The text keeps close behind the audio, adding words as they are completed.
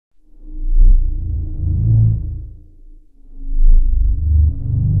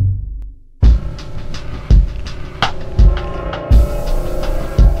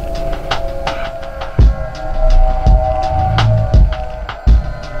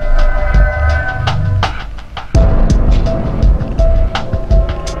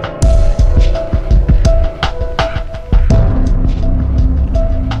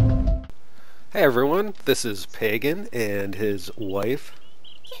This is Pagan and his wife,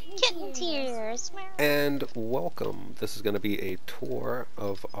 Kitten Tears. and welcome. This is going to be a tour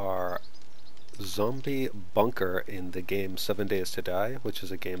of our zombie bunker in the game 7 Days to Die, which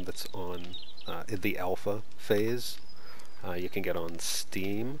is a game that's on in the alpha phase. You can get on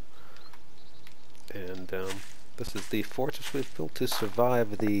Steam, and this is the fortress we've built to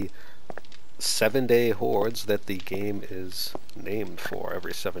survive the 7-day hordes that the game is named for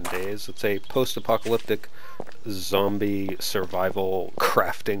every 7 days. It's a post-apocalyptic zombie survival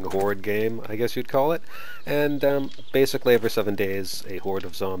crafting horde game, I guess you'd call it. And basically every 7 days a horde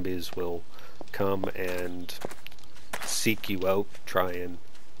of zombies will come and seek you out, try and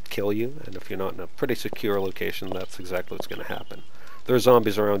kill you, and if you're not in a pretty secure location, that's exactly what's going to happen. There are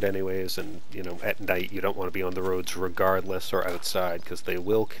zombies around anyways, and at night you don't want to be on the roads regardless or outside because they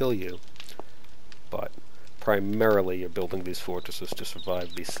will kill you. But primarily you're building these fortresses to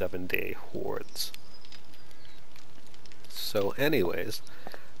survive these 7-day hordes. So anyways,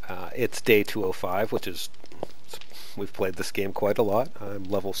 it's day 205, which is, we've played this game quite a lot. I'm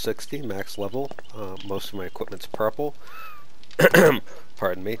level 60, max level. Most of my equipment's purple.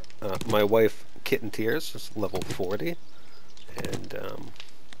 Pardon me. My wife, Kitten Tears, is level 40. And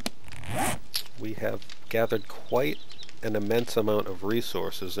we have gathered quite an immense amount of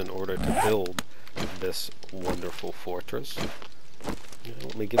resources in order to build this wonderful fortress.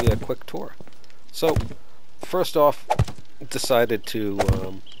 Let me give you a quick tour. So, first off, decided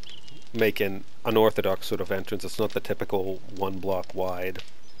to make an unorthodox sort of entrance. It's not the typical 1 block wide,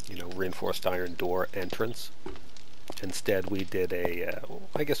 reinforced iron door entrance. Instead, we did a,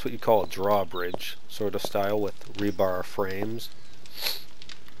 I guess what you call a drawbridge sort of style with rebar frames.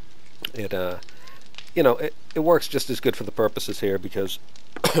 It works just as good for the purposes here because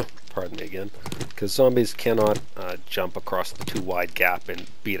pardon me again, because zombies cannot jump across the too wide gap and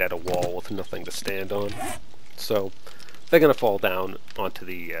beat at a wall with nothing to stand on. So they're going to fall down onto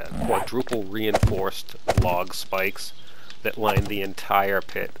the quadruple reinforced log spikes that line the entire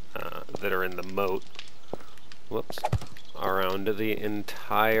pit that are in the moat. Whoops. Around the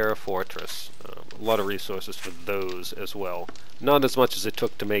entire fortress. A lot of resources for those as well. Not as much as it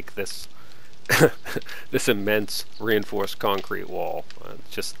took to make this this immense reinforced concrete wall.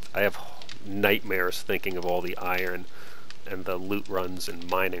 I have nightmares thinking of all the iron and the loot runs and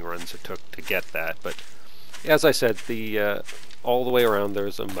mining runs it took to get that. But as I said, the all the way around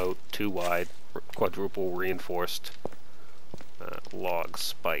there's a moat, 2 wide, quadruple reinforced log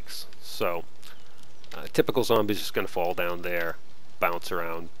spikes. So typical zombie's just going to fall down there, bounce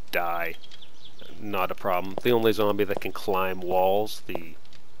around, die. Not a problem. The only zombie that can climb walls, the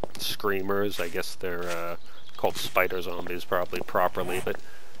screamers, I guess they're called spider zombies probably properly, but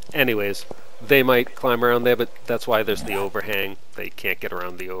anyways, they might climb around there, but that's why there's the overhang. They can't get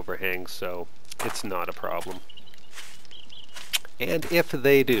around the overhang, so it's not a problem. And if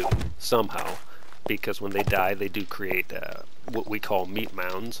they do, somehow, because when they die they do create what we call meat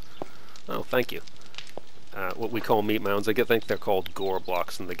mounds. Oh, thank you. What we call meat mounds, I think they're called gore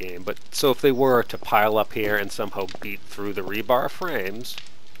blocks in the game, but so if they were to pile up here and somehow beat through the rebar frames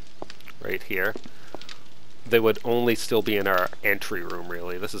right here, they would only still be in our entry room,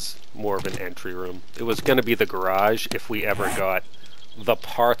 really. This is more of an entry room. It was going to be the garage if we ever got the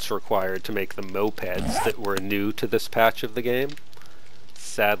parts required to make the mopeds that were new to this patch of the game.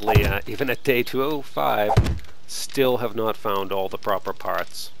 Sadly, even at day 205, still have not found all the proper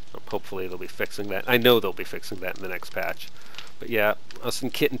parts. Hopefully they'll be fixing that. I know they'll be fixing that in the next patch. But yeah, us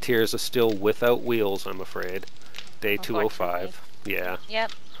and Kitten Tears are still without wheels, I'm afraid. Day 205. Yeah.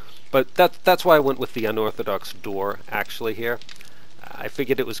 Yep. But that's why I went with the unorthodox door, actually, here. I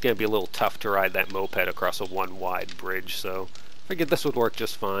figured it was going to be a little tough to ride that moped across a 1 wide bridge, so I figured this would work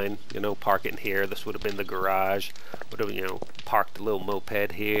just fine. Park it in here. This would have been the garage. Would have, parked a little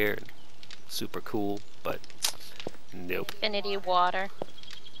moped here. Super cool, but nope. Infinity water.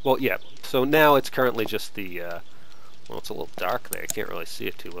 Well, yeah, so now it's currently just the, well, it's a little dark there. I can't really see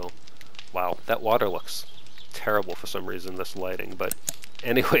it too well. Wow, that water looks terrible for some reason, this lighting, but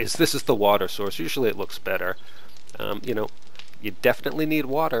anyways, this is the water source. Usually it looks better. You definitely need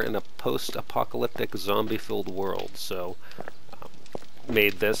water in a post-apocalyptic zombie-filled world, so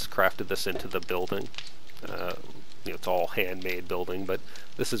crafted this into the building. It's all handmade building, but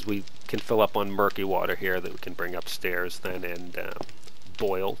we can fill up on murky water here that we can bring upstairs then and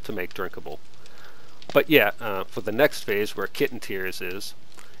boil to make drinkable. But yeah, for the next phase where Kitten Tears is,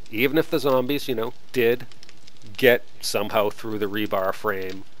 even if the zombies, did get somehow through the rebar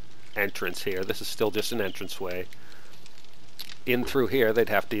frame entrance here, this is still just an entranceway. In through here, they'd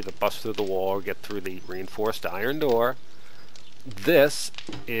have to either bust through the wall or get through the reinforced iron door, this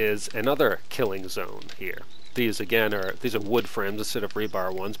is another killing zone here. These again these are wood frames instead of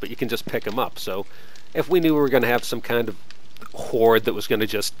rebar ones, but you can just pick them up. So if we knew we were going to have some kind of horde that was going to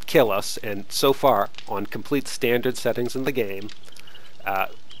just kill us, and so far on complete standard settings in the game,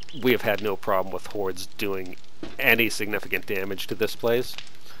 we have had no problem with hordes doing any significant damage to this place.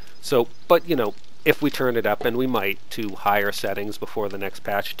 So, but you know, if we turn it up, and we might, to higher settings before the next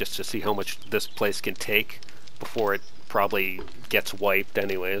patch, just to see how much this place can take before it probably gets wiped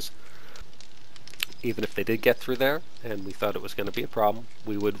anyways. Even if they did get through there, and we thought it was going to be a problem,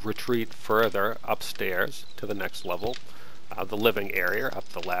 we would retreat further upstairs to the next level, the living area, up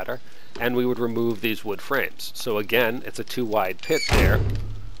the ladder, and we would remove these wood frames. So again, it's a too wide pit there.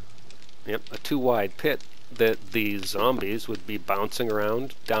 Yep, a too wide pit that these zombies would be bouncing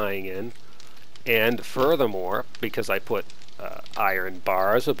around, dying in. And furthermore, because I put iron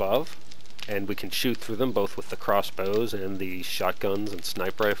bars above, and we can shoot through them both with the crossbows and the shotguns and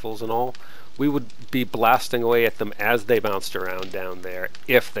sniper rifles and all, we would be blasting away at them as they bounced around down there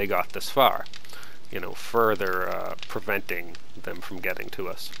if they got this far. You know, further preventing them from getting to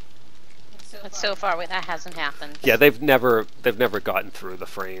us. But so far, that hasn't happened. Yeah, they've never gotten through the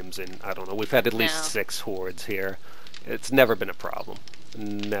frames, and I don't know. We've had at least 6 hordes here. It's never been a problem.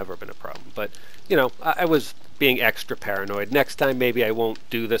 Never been a problem. But you know, I was being extra paranoid. Next time, maybe I won't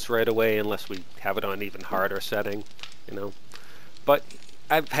do this right away unless we have it on even harder setting. You know, but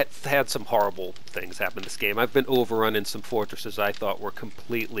I've had some horrible things happen in this game. I've been overrun in some fortresses I thought were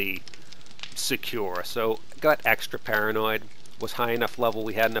completely secure, so got extra paranoid. Was high enough level,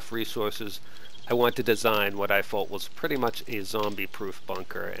 we had enough resources. I wanted to design what I felt was pretty much a zombie-proof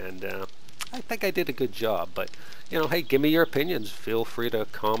bunker, and I think I did a good job. But you know, hey, give me your opinions. Feel free to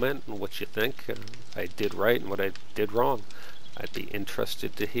comment on what you think I did right and what I did wrong. I'd be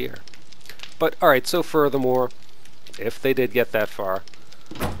interested to hear. But alright, so furthermore, if they did get that far,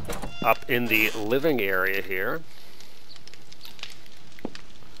 up in the living area here,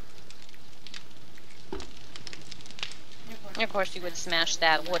 Of course, you would smash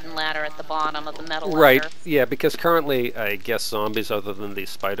that wooden ladder at the bottom of the metal ladder. right, yeah, because currently, I guess zombies, other than these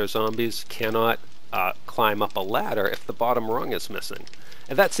spider zombies, cannot climb up a ladder if the bottom rung is missing.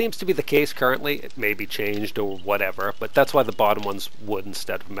 And that seems to be the case currently. It may be changed or whatever, but that's why the bottom one's wood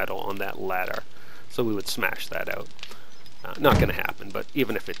instead of metal on that ladder. So we would smash that out. Not going to happen, but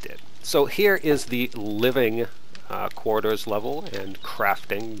even if it did. So here is the living quarters level and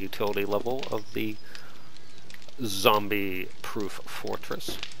crafting utility level of the zombie-proof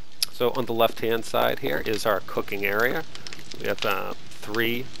fortress. So on the left-hand side here is our cooking area. We have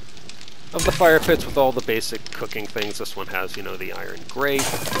 3 of the fire pits with all the basic cooking things. This one has, you know, the iron grate,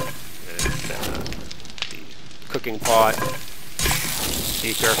 and the cooking pot,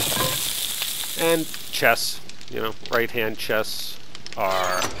 beaker, and chests. You know, right-hand chests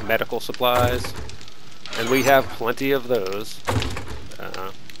are medical supplies, and we have plenty of those.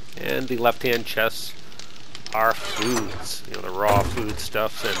 And the left-hand chests are foods, you know, the raw food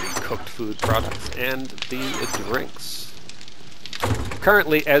stuffs and the cooked food products and the drinks.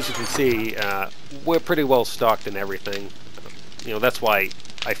 Currently, as you can see, we're pretty well stocked in everything. You know, that's why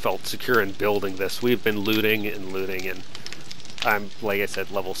I felt secure in building this. We've been looting, and I'm, like I said,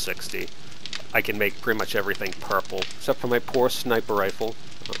 level 60. I can make pretty much everything purple, except for my poor sniper rifle.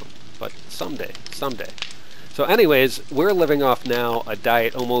 But someday. So anyways, we're living off now a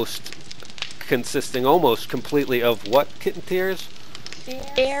diet consisting almost completely of what, Kitten Tears?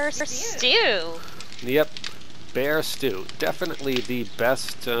 Bear stew. Yep, bear stew. Definitely the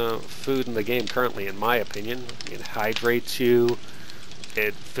best food in the game currently, in my opinion. It hydrates you,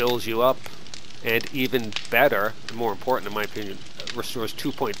 it fills you up, and even better, and more important in my opinion, restores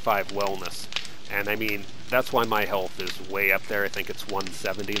 2.5 wellness. And I mean, that's why my health is way up there. I think it's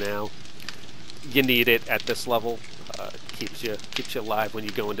 170 now. You need it at this level. Keeps you alive when you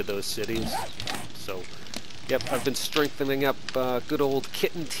go into those cities. So, yep, I've been strengthening up good old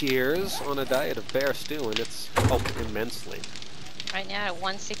Kitten Tears on a diet of bear stew, and it's helped immensely. Right now at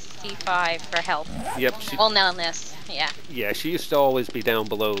 165 for health. Yep. Well, this, yeah. Yeah, she used to always be down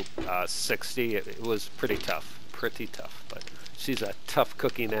below 60. It was pretty tough, but she's a tough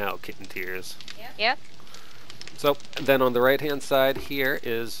cookie now, Kitten Tears. Yep. So, then on the right-hand side here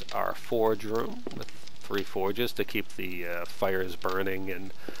is our forge room with 3 forges to keep the fires burning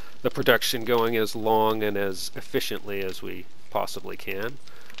and the production going as long and as efficiently as we possibly can.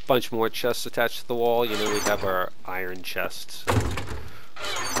 Bunch more chests attached to the wall. You know, we have our iron chests,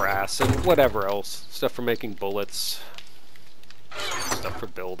 and brass, and whatever else. Stuff for making bullets, stuff for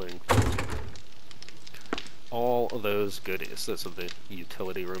building. All of those goodies. Those are the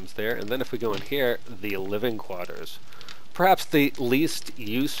utility rooms there. And then if we go in here, the living quarters. perhaps the least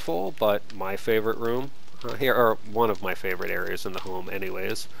useful, but my favorite room here, or one of my favorite areas in the home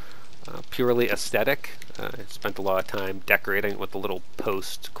anyways. Purely aesthetic. I spent a lot of time decorating it with the little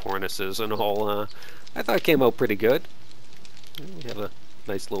post cornices and all. I thought it came out pretty good. We have a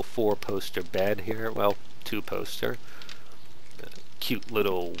nice little 4-poster bed here. Well, 2-poster. Cute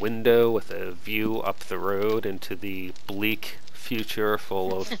little window with a view up the road into the bleak future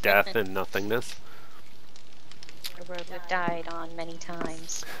full of death and nothingness. A road we've died on many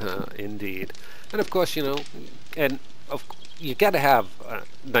times. Indeed. And of course, you know, and you got to have a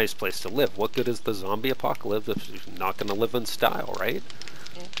nice place to live. What good is the zombie apocalypse if you're not going to live in style, right?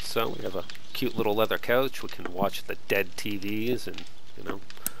 So we have a cute little leather couch. We can watch the dead TVs and, you know,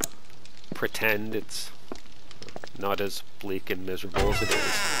 pretend it's not as bleak and miserable as it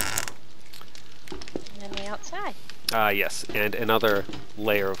is. And then the outside. Yes, and another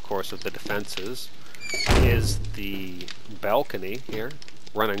layer, of course, of the defenses is the balcony here,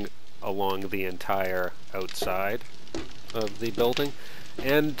 running along the entire outside of the building,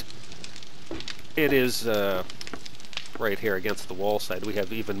 and it is right here against the wall side. We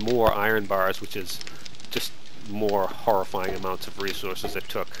have even more iron bars, which is just more horrifying amounts of resources it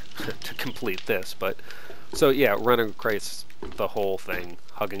took to complete this. But so yeah, running across the whole thing,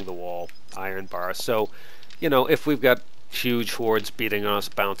 hugging the wall, iron bars. So, you know, if we've got huge hordes beating on us,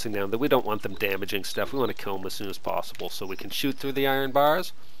 bouncing down, that we don't want them damaging stuff. We want to kill them as soon as possible so we can shoot through the iron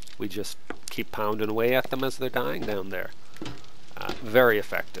bars. We just keep pounding away at them as they're dying down there. Very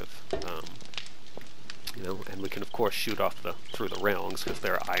effective. You know, and we can of course shoot off through the railings because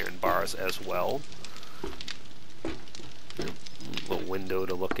there are iron bars as well. You know, a little window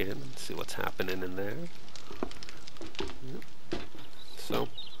to look in and see what's happening in there. So,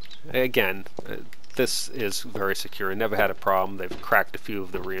 again, this is very secure. I never had a problem. They've cracked a few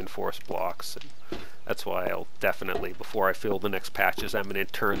of the reinforced blocks. And that's why I'll definitely, before I fill the next patches, I'm going to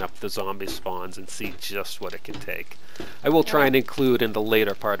turn up the zombie spawns and see just what it can take. I will try and include in the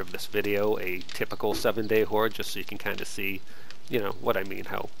later part of this video a typical 7-day horde, just so you can kind of see, you know, what I mean,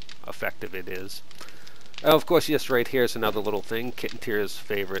 how effective it is. Of course, yes, right here's another little thing, Kitten Tears'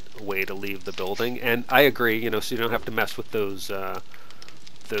 favorite way to leave the building. And I agree, you know, so you don't have to mess with those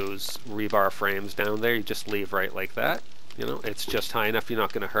rebar frames down there. You just leave right like that. You know, it's just high enough you're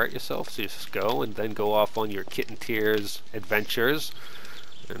not going to hurt yourself, so you just go and then go off on your Kitten Tears adventures.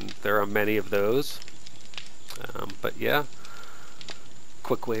 And there are many of those. But yeah,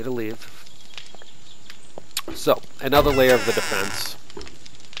 quick way to leave. So, another layer of the defense.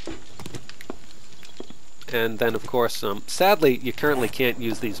 And then, of course, sadly, you currently can't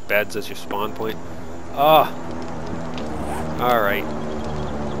use these beds as your spawn point. Ah! Alright.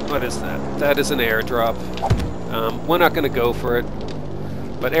 What is that? That is an airdrop. We're not going to go for it.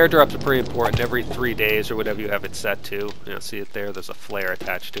 But airdrops are pretty important. Every 3 days or whatever you have it set to. You know, see it there? There's a flare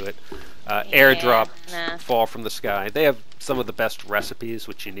attached to it. Airdrops fall from the sky. They have some of the best recipes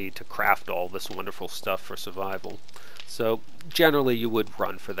which you need to craft all this wonderful stuff for survival. So, generally, you would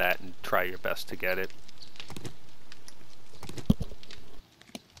run for that and try your best to get it.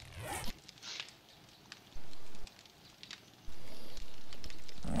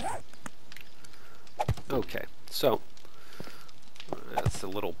 Okay, so that's the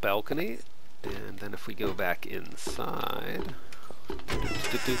little balcony, and then if we go back inside,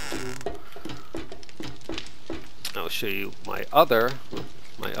 I'll show you my other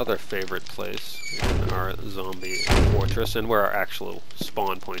favorite place in our zombie fortress, and where our actual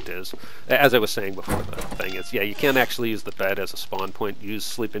spawn point is. As I was saying before, the thing is, yeah, you can't actually use the bed as a spawn point. Use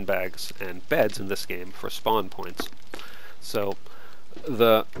sleeping bags and beds in this game for spawn points. So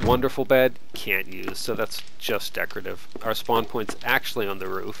the wonderful bed can't use, so that's just decorative. Our spawn point's actually on the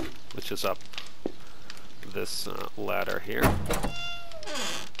roof, which is up this ladder here.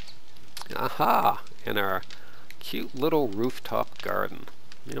 Aha! In our cute little rooftop garden.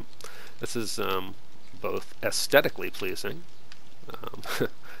 Yep. This is both aesthetically pleasing, at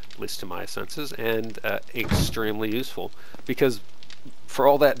least to my senses, and extremely useful. Because for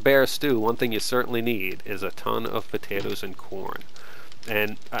all that bear stew, one thing you certainly need is a ton of potatoes and corn.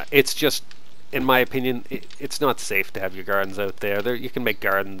 And it's just, in my opinion, it's not safe to have your gardens out there. You can make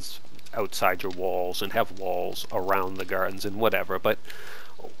gardens outside your walls and have walls around the gardens and whatever, but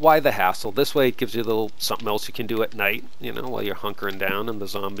why the hassle? This way it gives you a little something else you can do at night, you know, while you're hunkering down and the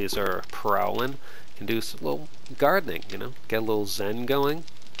zombies are prowling. You can do some little gardening, you know, get a little zen going.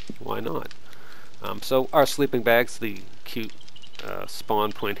 Why not? So our sleeping bags, the cute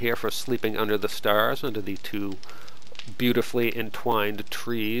spawn point here for sleeping under the stars, under the two beautifully entwined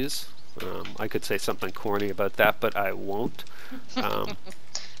trees. I could say something corny about that, but I won't.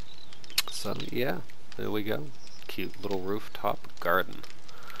 So yeah, there we go. cute little rooftop garden.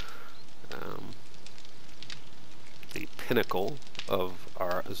 The pinnacle of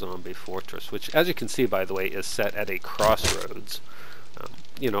our zombie fortress, which, as you can see, by the way, is set at a crossroads.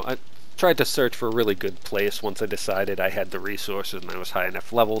 I tried to search for a really good place once I decided I had the resources and I was high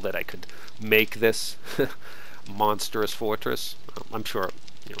enough level that I could make this monstrous fortress. I'm sure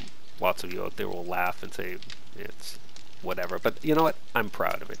lots of you out there will laugh and say it's whatever, but you know what? I'm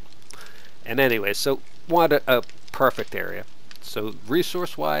proud of it. And anyway, so what a perfect area. So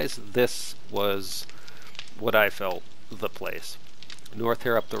resource-wise, this was what I felt the place. North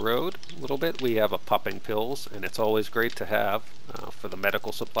here up the road a little bit, we have a popping pills, and it's always great to have for the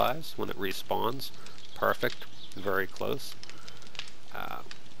medical supplies when it respawns. Perfect, very close.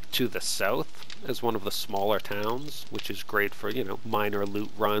 To the south is one of the smaller towns, which is great for, minor loot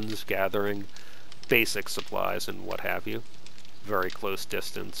runs, gathering basic supplies and what have you. Very close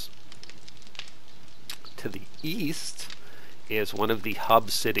distance. To the east is one of the hub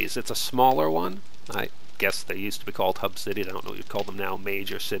cities. It's a smaller one. I guess they used to be called hub cities. I don't know what you'd call them now,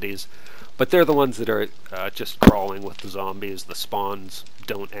 major cities. But they're the ones that are just crawling with the zombies. The spawns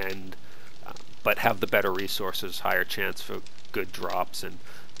don't end, but have the better resources, higher chance for good drops, and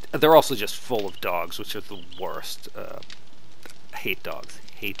they're also just full of dogs, which are the worst. I hate dogs.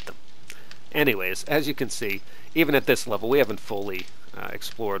 Hate them. Anyways, as you can see, even at this level, we haven't fully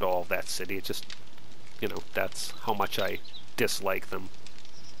explored all of that city. It just, that's how much I dislike them.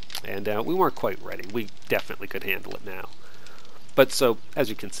 And we weren't quite ready. We definitely could handle it now. But so, as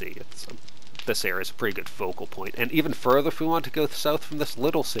you can see, it's this area is a pretty good focal point. And even further, if we want to go south from this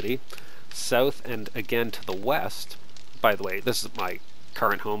little city, south and again to the west. By the way, this is my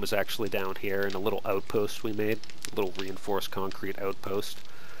current home is actually down here in a little outpost we made, a little reinforced concrete outpost,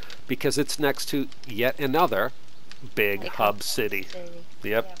 because it's next to yet another big hub city.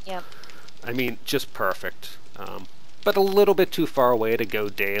 Yep. I mean, just perfect. But a little bit too far away to go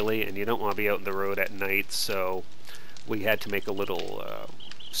daily, and you don't want to be out on the road at night, so we had to make a little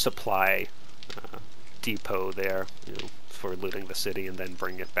supply depot there, for looting the city and then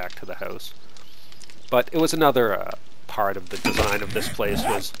bring it back to the house. But it was another part of the design of this place,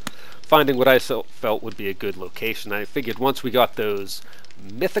 was finding what I felt would be a good location. I figured once we got those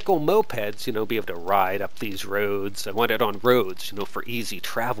mythical mopeds, be able to ride up these roads. I wanted on roads, for easy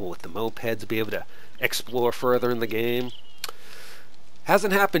travel with the mopeds, be able to explore further in the game.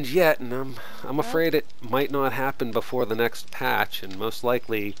 Hasn't happened yet, and I'm afraid it might not happen before the next patch, and most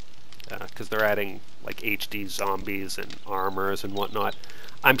likely because they're adding like HD zombies and armors and whatnot.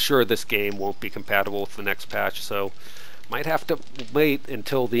 I'm sure this game won't be compatible with the next patch, so might have to wait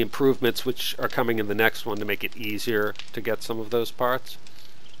until the improvements which are coming in the next one to make it easier to get some of those parts.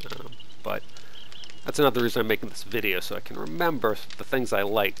 But that's another reason I'm making this video, so I can remember the things I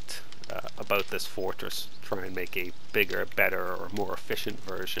liked about this fortress. Try and make a bigger, better, or more efficient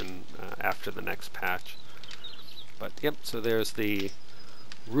version after the next patch. But yep, so there's the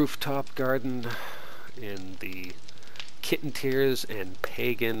rooftop garden in the Kitten Tears and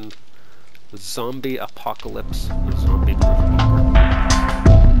Pagen zombie apocalypse.